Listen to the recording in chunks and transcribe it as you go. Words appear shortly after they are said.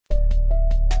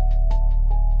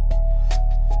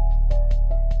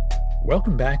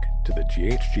Welcome back to the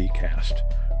GHG Cast,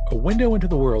 a window into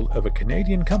the world of a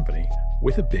Canadian company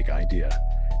with a big idea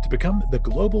to become the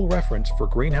global reference for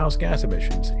greenhouse gas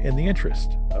emissions in the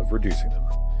interest of reducing them.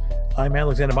 I'm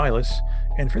Alexander Milas,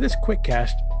 and for this quick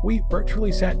cast, we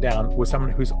virtually sat down with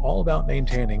someone who's all about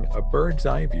maintaining a bird's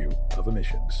eye view of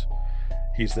emissions.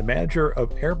 He's the manager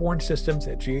of airborne systems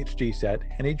at GHGSat,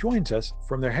 and he joins us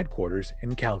from their headquarters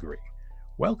in Calgary.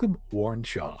 Welcome, Warren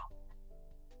Shaw.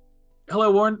 Hello,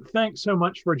 Warren. Thanks so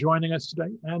much for joining us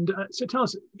today. And so tell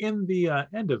us, in the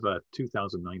end of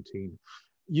 2019,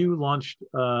 you launched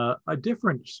a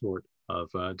different sort of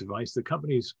device, the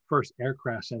company's first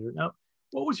aircraft center. Now,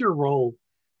 what was your role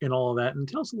in all of that? And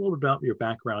tell us a little bit about your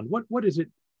background. What is it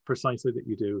precisely that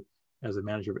you do as a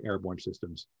manager of airborne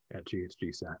systems at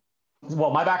GHGSat?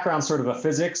 Well, my background's sort of a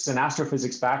physics and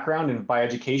astrophysics background and by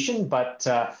education, but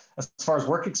as far as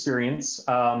work experience,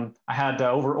 I had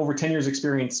over 10 years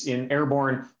experience in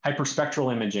airborne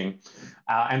hyperspectral imaging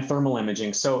and thermal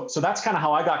imaging. So that's kind of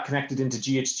how I got connected into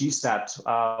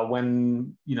GHGSat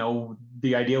when,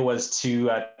 the idea was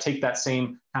to take that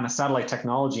same kind of satellite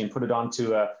technology and put it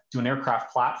onto an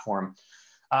aircraft platform.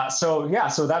 So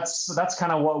that's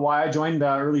kind of why I joined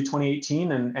early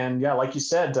 2018, and yeah, like you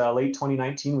said, late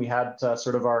 2019 we had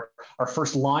sort of our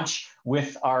first launch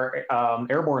with our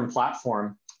airborne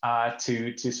platform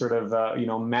to sort of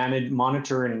manage,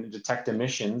 monitor, and detect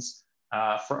emissions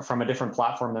from a different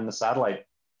platform than the satellite.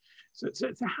 So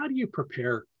how do you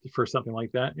prepare for something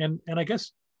like that? And I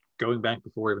guess going back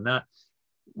before even that,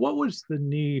 what was the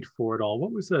need for it all?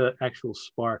 What was the actual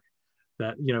spark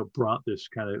that brought this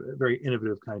kind of very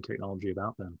innovative kind of technology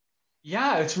about them?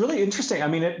 Yeah, it's really interesting. I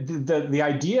mean, the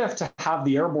idea to have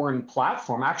the airborne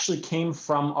platform actually came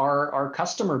from our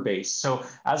customer base. So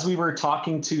as we were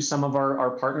talking to some of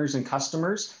our partners and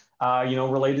customers,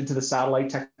 related to the satellite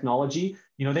technology,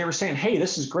 they were saying, "Hey,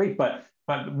 this is great, but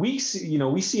we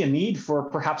see a need for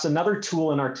perhaps another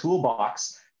tool in our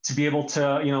toolbox to be able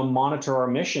to monitor our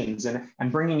emissions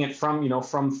and bringing it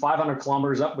from 500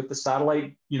 kilometers up with the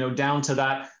satellite down to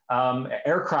that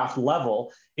aircraft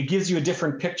level. It gives you a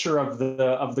different picture of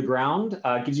the ground,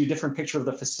 gives you a different picture of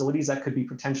the facilities that could be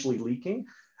potentially leaking."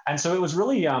 And so it was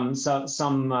really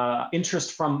some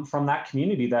interest from that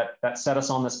community that set us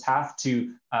on this path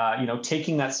to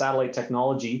taking that satellite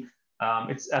technology.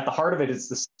 It's at the heart of it, it's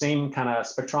the same kind of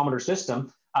spectrometer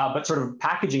system, but sort of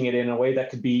packaging it in a way that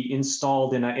could be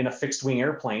installed in a fixed wing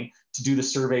airplane to do the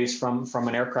surveys from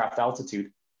an aircraft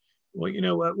altitude. Well,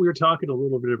 we were talking a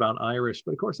little bit about Iris,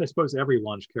 but of course, I suppose every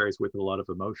launch carries with it a lot of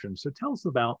emotion. So tell us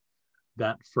about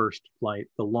that first flight,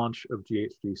 the launch of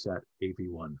GHGSat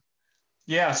AV1.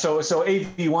 Yeah, so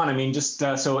AV1, I mean,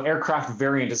 so aircraft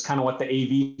variant is kind of what the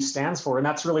AV stands for, and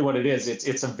that's really what it is.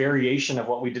 It's a variation of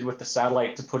what we did with the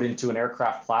satellite to put into an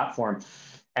aircraft platform.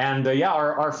 And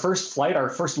our first flight, our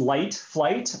first light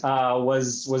flight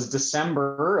was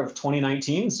December of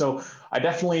 2019. So I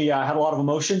definitely had a lot of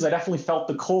emotions. I definitely felt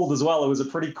the cold as well. It was a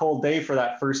pretty cold day for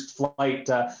that first flight,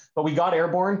 but we got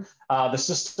airborne. The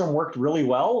system worked really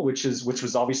well, which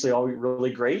was obviously all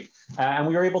really great. And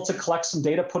we were able to collect some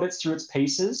data, put it through its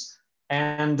paces,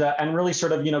 and really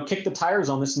sort of kick the tires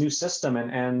on this new system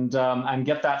and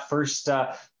get that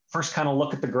first kind of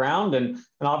look at the ground. And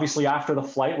obviously after the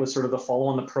flight was sort of the follow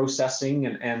on the processing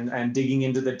and digging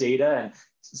into the data and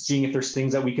seeing if there's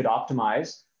things that we could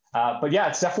optimize. But yeah,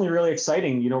 it's definitely really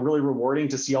exciting, really rewarding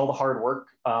to see all the hard work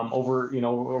over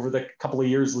the couple of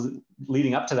years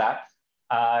leading up to that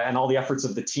and all the efforts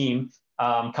of the team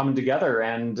coming together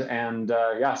and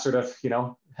sort of,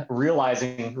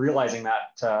 realizing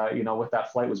that, with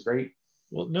that flight was great.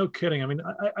 Well, no kidding. I mean,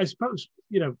 I suppose,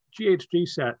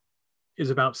 GHGSat is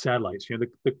about satellites.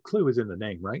 The clue is in the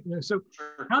name, right? So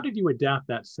Sure. How did you adapt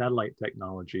that satellite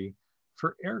technology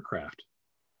for aircraft?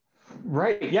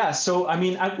 Right. Yeah. So, I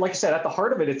mean, like I said, at the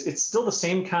heart of it, it's still the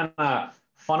same kind of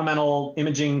fundamental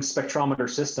imaging spectrometer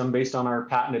system based on our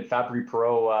patented Fabry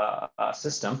Pro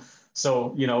system.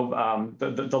 So,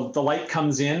 the light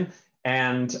comes in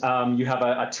and you have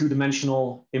a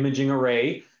two-dimensional imaging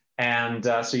array. And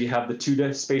so you have the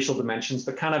two spatial dimensions,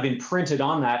 but kind of imprinted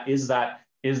on that is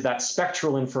that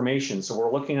spectral information. So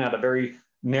we're looking at a very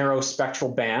narrow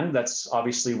spectral band. That's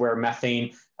obviously where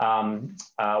methane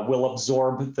will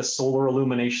absorb the solar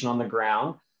illumination on the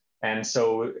ground. And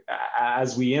so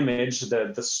as we image,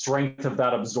 the strength of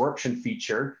that absorption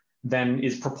feature then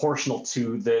is proportional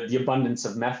to the abundance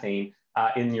of methane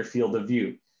in your field of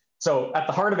view. So at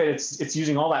the heart of it, it's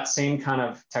using all that same kind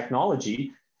of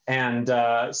technology. And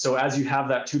so as you have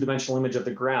that two-dimensional image of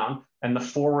the ground and the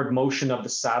forward motion of the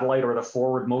satellite or the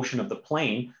forward motion of the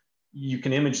plane, you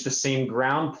can image the same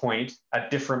ground point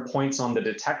at different points on the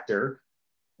detector,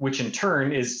 which in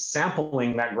turn is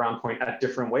sampling that ground point at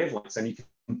different wavelengths, and you can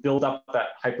build up that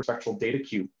hyperspectral data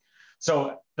cube.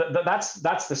 So that's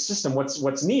the system.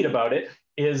 What's neat about it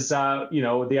is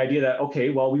the idea that, okay,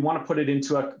 well, we want to put it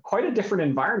into quite a different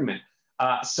environment.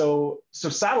 So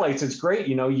satellites, it's great.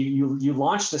 You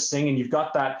launch this thing and you've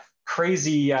got that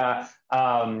crazy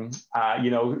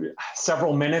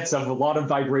several minutes of a lot of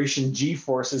vibration G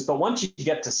forces. But once you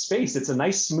get to space, it's a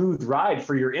nice smooth ride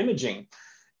for your imaging.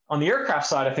 On the aircraft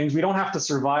side of things, we don't have to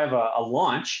survive a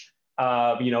launch,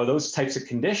 those types of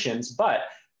conditions, but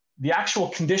the actual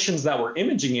conditions that we're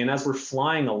imaging in as we're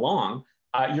flying along,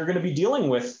 you're going to be dealing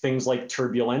with things like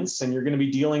turbulence, and you're going to be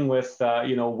dealing with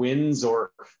winds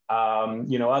or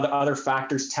other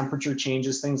factors, temperature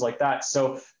changes, things like that.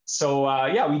 So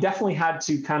we definitely had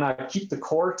to kind of keep the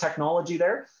core technology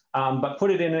there, but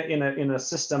put it in a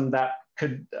system that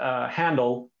could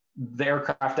handle the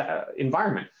aircraft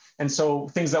environment. And so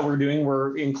things that we're doing,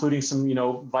 we're including some,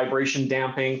 vibration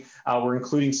damping. We're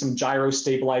including some gyro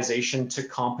stabilization to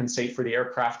compensate for the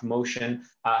aircraft motion,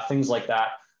 things like that.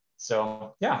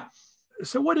 So, yeah.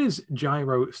 So what is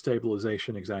gyro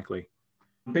stabilization exactly?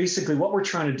 Basically, what we're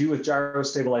trying to do with gyro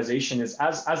stabilization is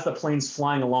as the plane's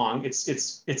flying along,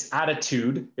 its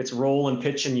attitude, its roll and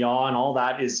pitch and yaw and all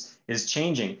that is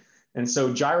changing. And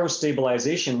so gyro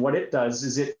stabilization, what it does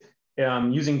is it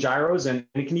using gyros, and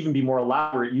it can even be more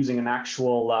elaborate using an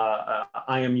actual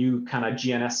IMU kind of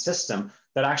GNS system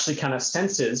that actually kind of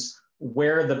senses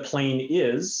where the plane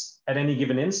is at any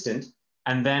given instant,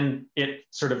 and then it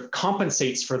sort of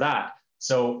compensates for that.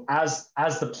 So as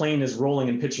the plane is rolling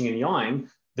and pitching and yawing,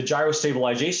 the gyro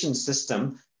stabilization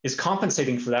system is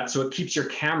compensating for that, so it keeps your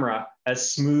camera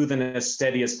as smooth and as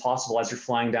steady as possible as you're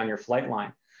flying down your flight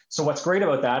line. So what's great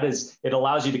about that is it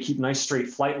allows you to keep nice straight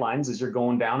flight lines as you're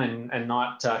going down and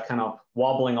not kind of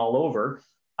wobbling all over.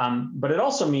 But it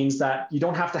also means that you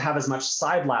don't have to have as much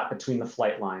side lap between the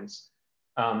flight lines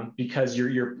because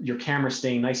your camera's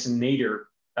staying nice and nadir,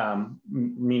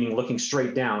 meaning looking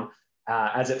straight down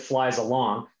as it flies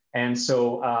along. And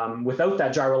so without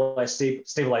that gyro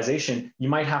stabilization, you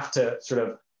might have to sort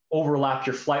of overlap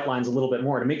your flight lines a little bit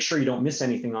more to make sure you don't miss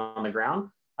anything on the ground.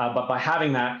 But by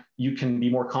having that, you can be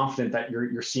more confident that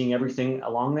you're seeing everything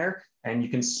along there, and you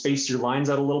can space your lines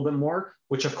out a little bit more,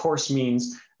 which of course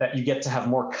means that you get to have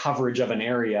more coverage of an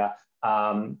area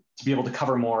to be able to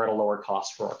cover more at a lower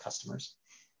cost for our customers.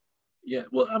 Yeah,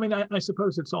 well, I mean, I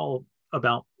suppose it's all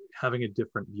about having a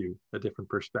different view, a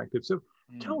different perspective. So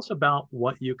tell us about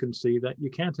what you can see that you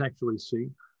can't actually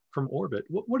see from orbit.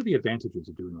 What are the advantages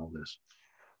of doing all this?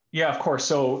 Yeah, of course.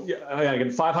 So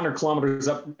again, 500 kilometers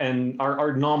up, and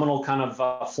our nominal kind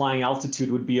of flying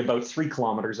altitude would be about 3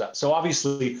 kilometers up. So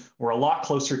obviously, we're a lot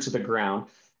closer to the ground,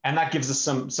 and that gives us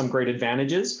some great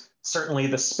advantages. Certainly,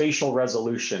 the spatial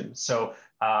resolution. So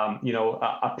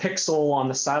a pixel on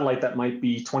the satellite that might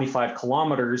be 25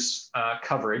 kilometers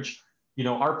coverage.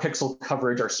 Our pixel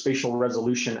coverage, our spatial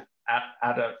resolution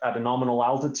at a nominal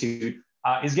altitude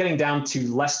is getting down to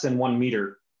less than 1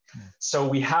 meter. So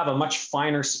we have a much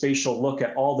finer spatial look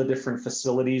at all the different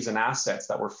facilities and assets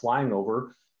that we're flying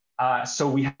over. So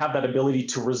we have that ability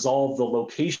to resolve the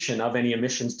location of any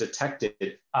emissions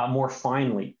detected more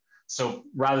finely. So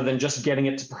rather than just getting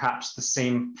it to perhaps the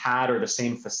same pad or the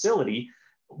same facility,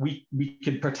 we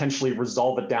could potentially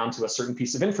resolve it down to a certain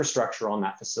piece of infrastructure on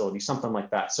that facility, something like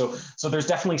that. So there's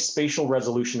definitely spatial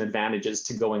resolution advantages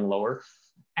to going lower.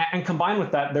 And combined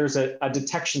with that, there's a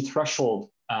detection threshold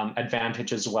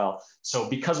advantage as well. So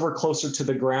because we're closer to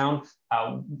the ground,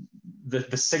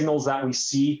 the signals that we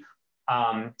see,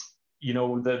 the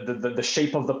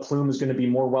shape of the plume is going to be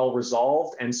more well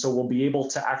resolved. And so we'll be able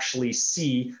to actually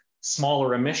see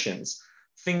smaller emissions,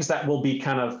 things that will be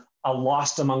kind of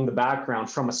lost among the background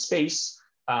from a space.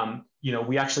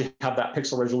 We actually have that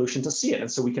pixel resolution to see it. And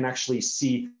so we can actually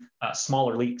see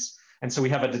smaller leaks. And so we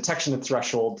have a detection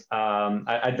threshold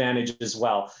advantage as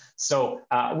well. So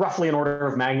roughly an order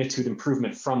of magnitude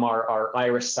improvement from our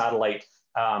IRIS satellite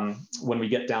when we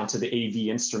get down to the AV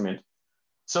instrument.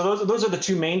 So those are the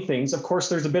two main things. Of course,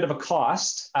 there's a bit of a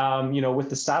cost. With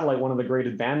the satellite, one of the great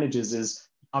advantages is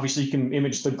obviously you can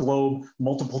image the globe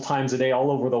multiple times a day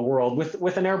all over the world.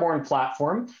 With an airborne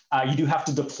platform, you do have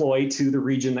to deploy to the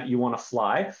region that you want to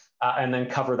fly. And then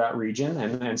cover that region.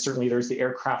 And certainly there's the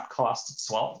aircraft cost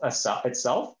itself.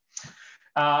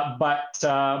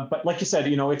 But like you said,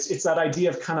 it's that idea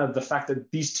of kind of the fact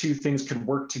that these two things could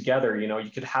work together.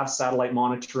 You could have satellite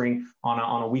monitoring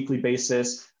on a weekly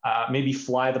basis, maybe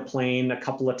fly the plane a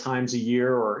couple of times a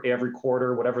year or every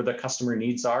quarter, whatever the customer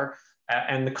needs are.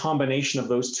 And the combination of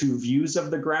those two views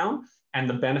of the ground and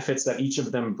the benefits that each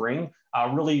of them bring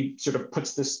really sort of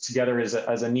puts this together as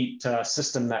a neat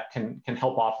system that can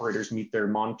help operators meet their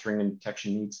monitoring and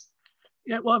detection needs.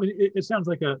 Yeah, well, I mean, it sounds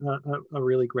like a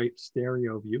really great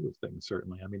stereo view of things,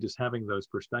 certainly. I mean, just having those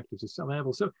perspectives is so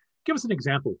valuable. So give us an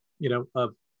example,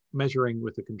 of measuring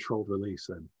with a controlled release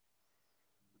then.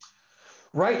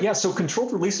 Right. Yeah. So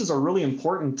controlled releases are really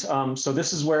important. So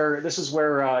this is where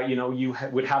you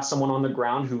would have someone on the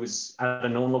ground who is at a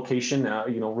known location,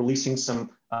 releasing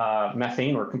some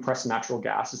methane or compressed natural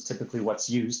gas is typically what's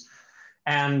used,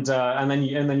 and then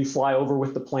you fly over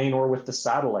with the plane or with the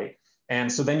satellite, and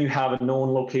so then you have a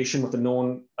known location with a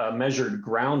known measured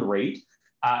ground rate,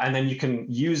 and then you can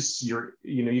use you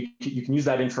can use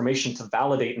that information to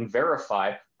validate and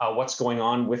verify what's going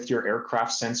on with your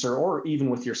aircraft sensor or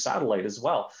even with your satellite as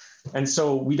well. And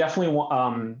so we definitely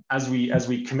want, as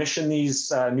we commission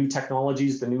these new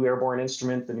technologies, the new airborne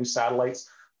instrument, the new satellites,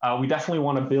 we definitely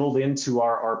want to build into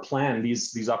our plan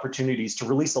these opportunities to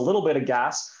release a little bit of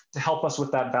gas to help us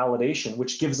with that validation,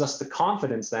 which gives us the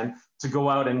confidence then to go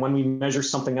out and when we measure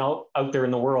something out there in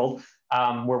the world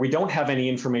where we don't have any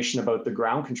information about the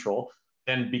ground control,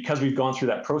 then because we've gone through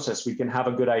that process, we can have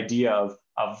a good idea of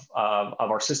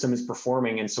our system is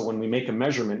performing. And so when we make a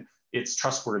measurement, it's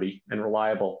trustworthy and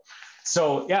reliable.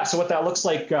 So yeah, so what that looks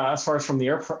like as far as from the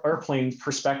airplane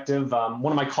perspective,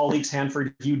 one of my colleagues,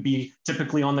 Hanford, he would be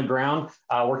typically on the ground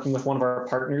working with one of our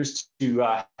partners to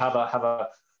have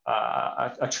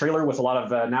a trailer with a lot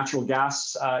of natural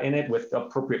gas in it with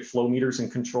appropriate flow meters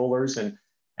and controllers and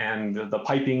the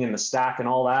piping and the stack and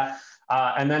all that.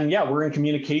 And then, yeah, we're in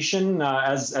communication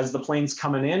as the plane's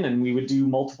coming in, and we would do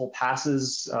multiple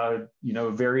passes,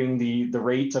 varying the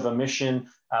rate of emission,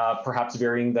 perhaps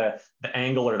varying the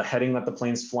angle or the heading that the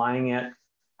plane's flying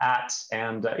at,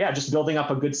 and yeah, just building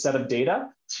up a good set of data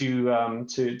to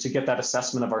get that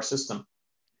assessment of our system.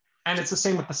 And it's the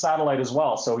same with the satellite as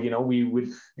well. So, we would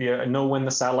know when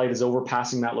the satellite is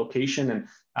overpassing that location and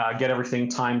get everything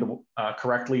timed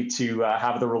correctly to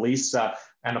have the release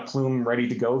and a plume ready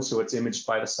to go. So it's imaged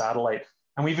by the satellite.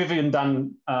 And we've even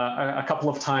done a couple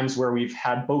of times where we've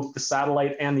had both the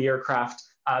satellite and the aircraft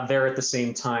there at the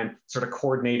same time, sort of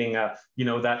coordinating,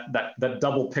 that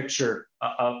double picture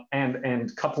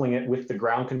and coupling it with the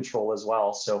ground control as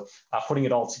well. So putting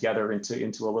it all together into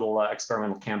a little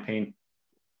experimental campaign.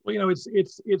 Well,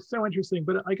 it's so interesting,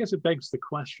 but I guess it begs the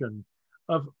question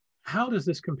of how does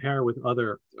this compare with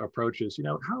other approaches?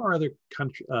 How are other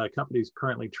companies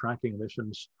currently tracking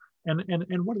emissions, and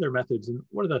what are their methods, and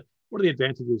what are the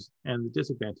advantages and the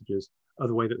disadvantages of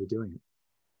the way that they're doing it?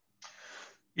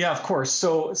 Yeah, of course.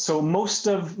 So most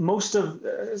of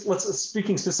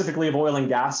speaking specifically of oil and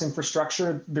gas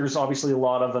infrastructure, there's obviously a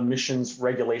lot of emissions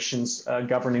regulations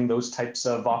governing those types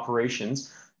of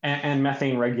operations. And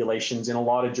methane regulations in a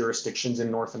lot of jurisdictions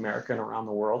in North America and around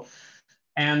the world.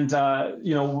 And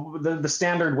the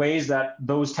standard ways that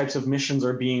those types of emissions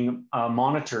are being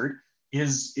monitored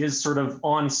is sort of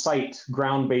on-site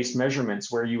ground-based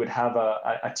measurements where you would have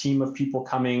a team of people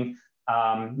coming.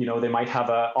 They might have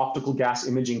an optical gas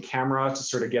imaging camera to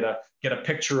sort of get a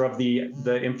picture of the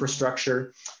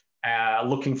infrastructure,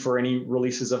 looking for any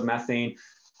releases of methane.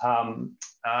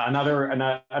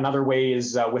 Another way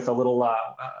is with a little a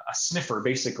sniffer,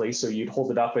 basically. So you'd hold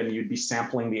it up and you'd be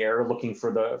sampling the air, looking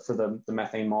for the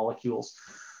methane molecules.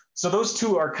 So those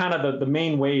two are kind of the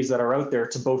main ways that are out there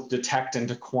to both detect and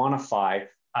to quantify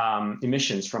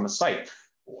emissions from a site.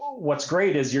 What's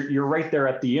great is you're right there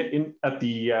at the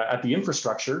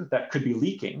infrastructure that could be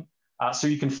leaking, so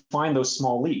you can find those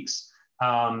small leaks.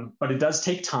 But it does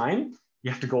take time. You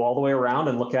have to go all the way around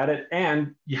and look at it,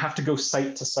 and you have to go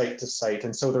site to site to site.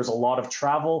 And so there's a lot of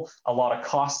travel, a lot of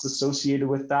costs associated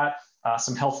with that,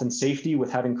 some health and safety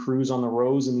with having crews on the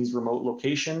rows in these remote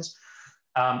locations.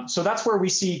 So that's where we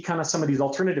see kind of some of these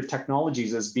alternative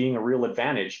technologies as being a real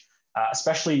advantage,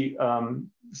 especially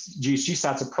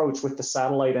GSGSat's approach with the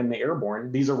satellite and the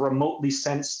airborne. These are remotely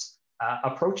sensed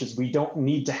approaches. We don't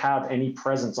need to have any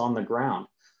presence on the ground.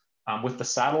 With the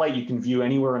satellite, you can view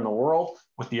anywhere in the world.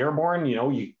 With the airborne,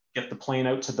 you get the plane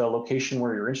out to the location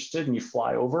where you're interested and you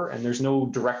fly over, and there's no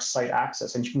direct site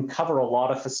access. And you can cover a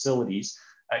lot of facilities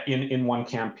in one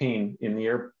campaign in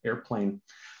the airplane.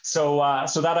 So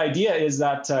that idea is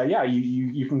that,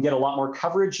 you can get a lot more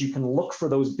coverage. You can look for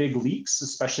those big leaks,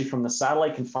 especially from the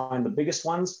satellite, can find the biggest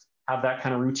ones, have that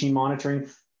kind of routine monitoring,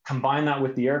 combine that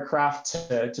with the aircraft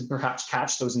to perhaps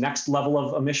catch those next level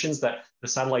of emissions that the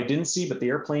satellite didn't see, but the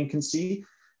airplane can see.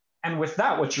 And with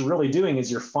that, what you're really doing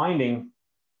is you're finding,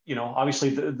 obviously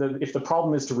if the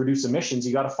problem is to reduce emissions,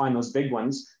 you got to find those big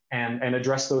ones. and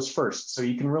address those first. So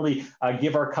you can really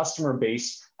give our customer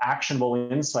base actionable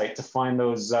insight to find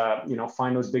those,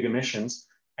 find those big emissions,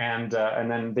 and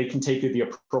then they can take the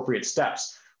appropriate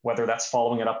steps, whether that's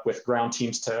following it up with ground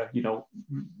teams to,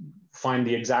 find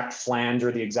the exact flange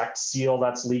or the exact seal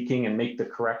that's leaking and make the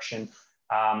correction.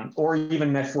 Or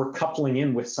even if we're coupling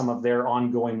in with some of their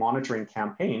ongoing monitoring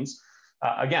campaigns,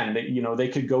 again, they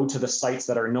could go to the sites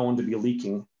that are known to be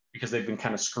leaking because they've been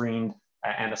kind of screened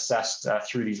and assessed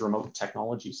through these remote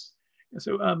technologies.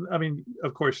 So,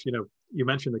 of course, you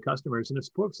mentioned the customers, and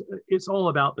it's all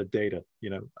about the data,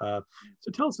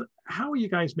 So tell us, how are you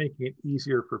guys making it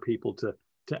easier for people to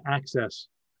access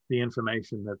the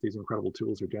information that these incredible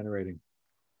tools are generating?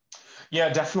 Yeah,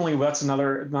 definitely. That's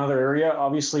another area.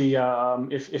 Obviously,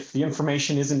 if the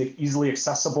information isn't easily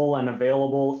accessible and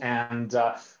available, and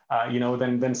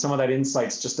then some of that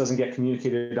insights just doesn't get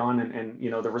communicated on, and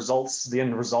the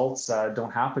end results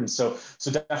don't happen. So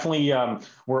definitely,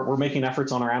 we're making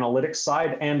efforts on our analytics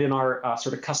side and in our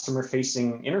sort of customer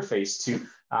facing interface to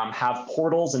have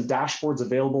portals and dashboards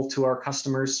available to our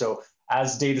customers. So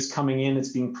as data is coming in, it's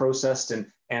being processed and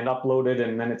uploaded,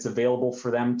 and then it's available for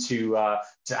them to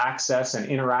access and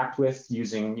interact with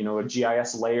using a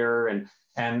GIS layer, and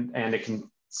it can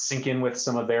sync in with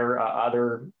some of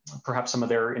their perhaps some of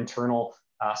their internal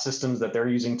systems that they're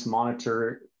using to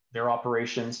monitor their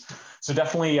operations. So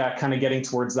definitely kind of getting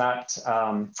towards that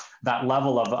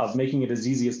level of making it as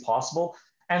easy as possible.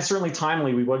 And certainly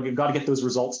timely. We've got to get those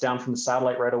results down from the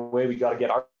satellite right away. We got to get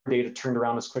our data turned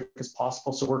around as quick as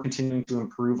possible. So we're continuing to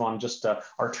improve on just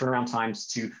our turnaround times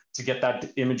to get that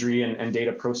imagery and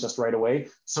data processed right away,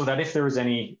 so that if there is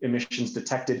any emissions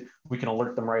detected, we can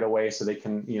alert them right away, so they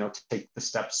can take the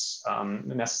steps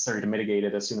necessary to mitigate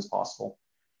it as soon as possible.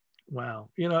 Wow.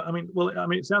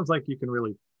 It sounds like you can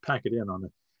really pack it in on a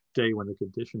day when the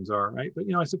conditions are right. But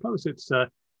I suppose it's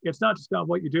not just about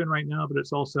what you're doing right now, but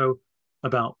it's also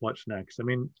about what's next.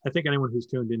 I think anyone who's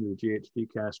tuned into the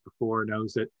GHG cast before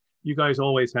knows that you guys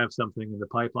always have something in the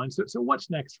pipeline. So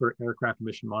what's next for aircraft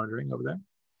emission monitoring over there?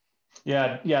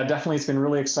 Yeah, definitely. It's been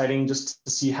really exciting just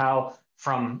to see how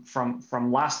from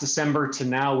last December to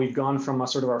now, we've gone from a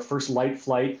sort of our first light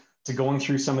flight to going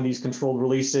through some of these controlled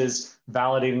releases,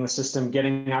 validating the system,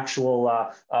 getting actual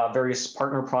various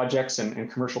partner projects and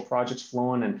commercial projects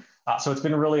flowing. And so it's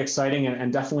been really exciting,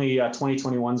 and definitely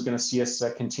 2021 is going to see us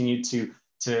continue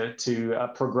to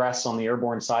progress on the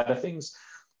airborne side of things.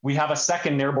 We have a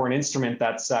second airborne instrument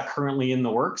that's currently in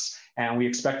the works, and we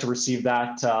expect to receive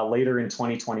that later in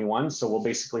 2021. So we'll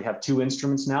basically have two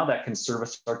instruments now that can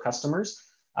service our customers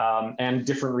and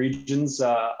different regions,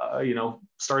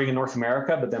 starting in North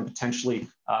America, but then potentially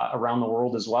around the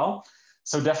world as well.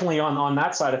 So definitely on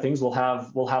that side of things, we'll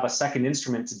have a second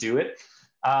instrument to do it.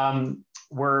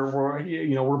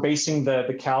 We're basing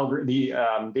the Calgary, the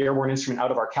airborne instrument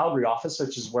out of our Calgary office,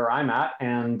 which is where I'm at,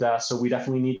 and so we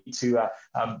definitely need to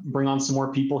bring on some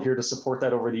more people here to support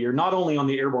that over the year, not only on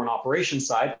the airborne operations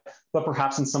side, but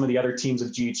perhaps in some of the other teams of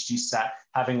GHGSat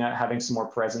having some more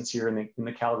presence here in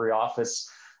the Calgary office.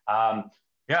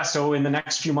 So in the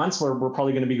next few months, we're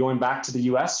probably going to be going back to the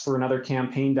US for another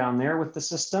campaign down there with the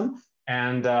system,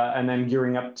 and then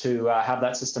gearing up to have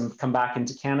that system come back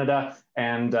into Canada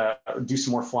and do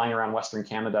some more flying around Western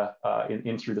Canada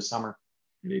in through the summer.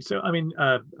 So,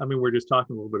 we're just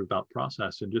talking a little bit about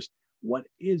process, and just what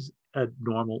is a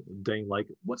normal day like?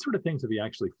 What sort of things have you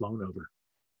actually flown over?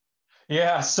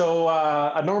 Yeah, so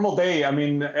a normal day,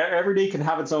 every day can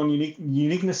have its own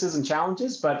uniquenesses and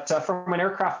challenges, but from an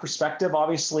aircraft perspective,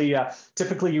 obviously,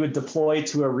 typically you would deploy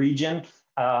to a region.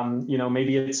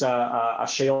 Maybe it's a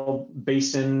shale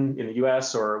basin in the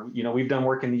US, or, we've done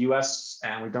work in the US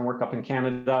and we've done work up in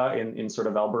Canada in sort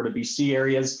of Alberta, BC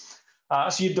areas.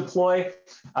 So you'd deploy,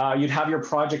 you'd have your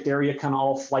project area kind of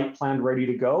all flight planned, ready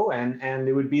to go. And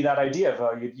it would be that idea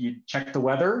of you'd check the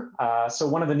weather. So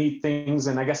one of the neat things,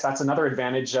 and I guess that's another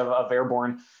advantage of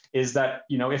airborne, is that,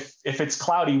 if it's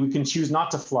cloudy, we can choose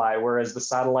not to fly. Whereas the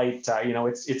satellite,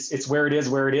 it's where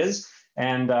it is.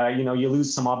 And, you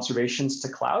lose some observations to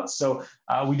clouds. So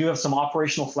we do have some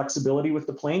operational flexibility with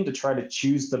the plane to try to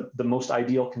choose the most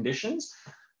ideal conditions.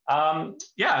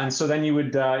 And so then you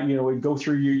would, go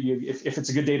through if it's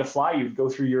a good day to fly, you would go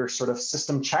through your sort of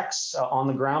system checks on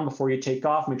the ground before you take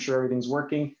off, make sure everything's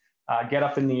working, get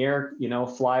up in the air,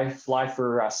 fly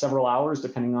for several hours,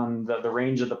 depending on the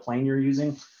range of the plane you're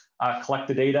using. Collect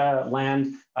the data,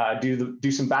 land,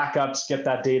 do some backups, get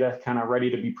that data kind of ready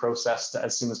to be processed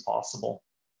as soon as possible.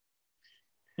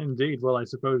 Indeed. Well, I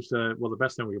suppose, the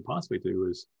best thing we could possibly do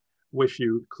is wish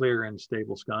you clear and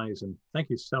stable skies. And thank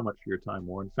you so much for your time,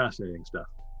 Warren. Fascinating stuff.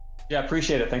 Yeah,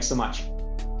 appreciate it. Thanks so much.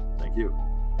 Thank you.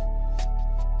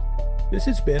 This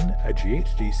has been a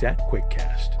GHGSat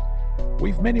Quickcast.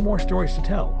 We've many more stories to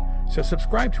tell, so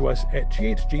subscribe to us at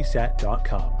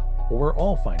ghgsat.com or where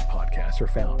all fine podcasts are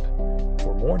found.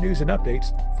 For more news and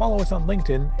updates, follow us on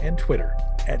LinkedIn and Twitter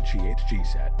at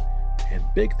GHGSat. And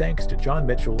big thanks to John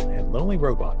Mitchell and Lonely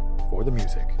Robot for the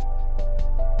music.